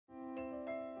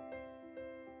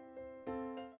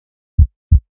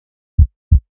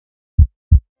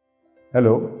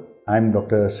Hello, I'm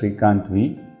Dr. Srikanth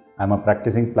V. I'm a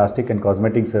practicing plastic and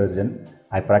cosmetic surgeon.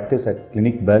 I practice at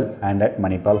Clinique Belle and at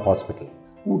Manipal Hospital.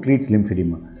 Who treats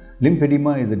lymphedema?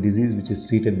 Lymphedema is a disease which is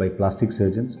treated by plastic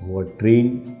surgeons who are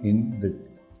trained in the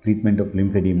treatment of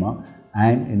lymphedema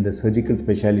and in the surgical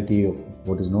specialty of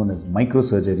what is known as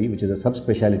microsurgery, which is a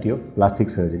subspecialty of plastic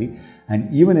surgery.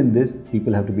 And even in this,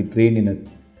 people have to be trained in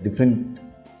a different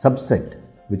subset,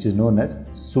 which is known as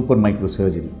super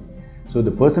microsurgery. So the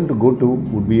person to go to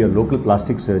would be a local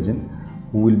plastic surgeon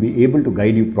who will be able to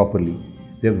guide you properly.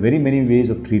 There are very many ways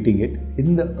of treating it.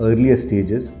 In the earlier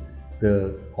stages,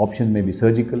 the options may be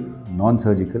surgical,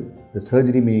 non-surgical. The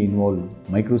surgery may involve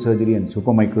microsurgery and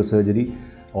super microsurgery,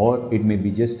 or it may be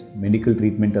just medical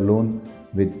treatment alone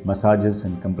with massages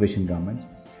and compression garments.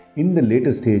 In the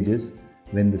later stages,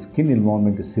 when the skin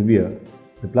involvement is severe,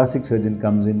 the plastic surgeon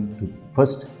comes in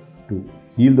to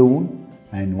heal the wound,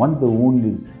 and once the wound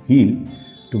is healed,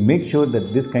 to make sure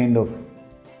that this kind of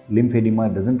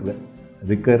lymphedema doesn't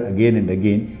recur again and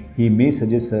again, he may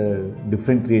suggest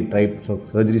different types of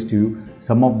surgeries to you,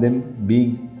 some of them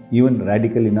being even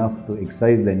radical enough to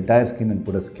excise the entire skin and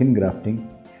put a skin grafting.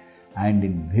 And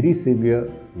in very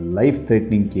severe,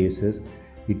 life-threatening cases,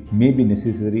 it may be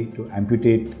necessary to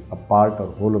amputate a part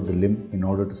or whole of the limb in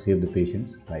order to save the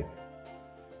patient's life.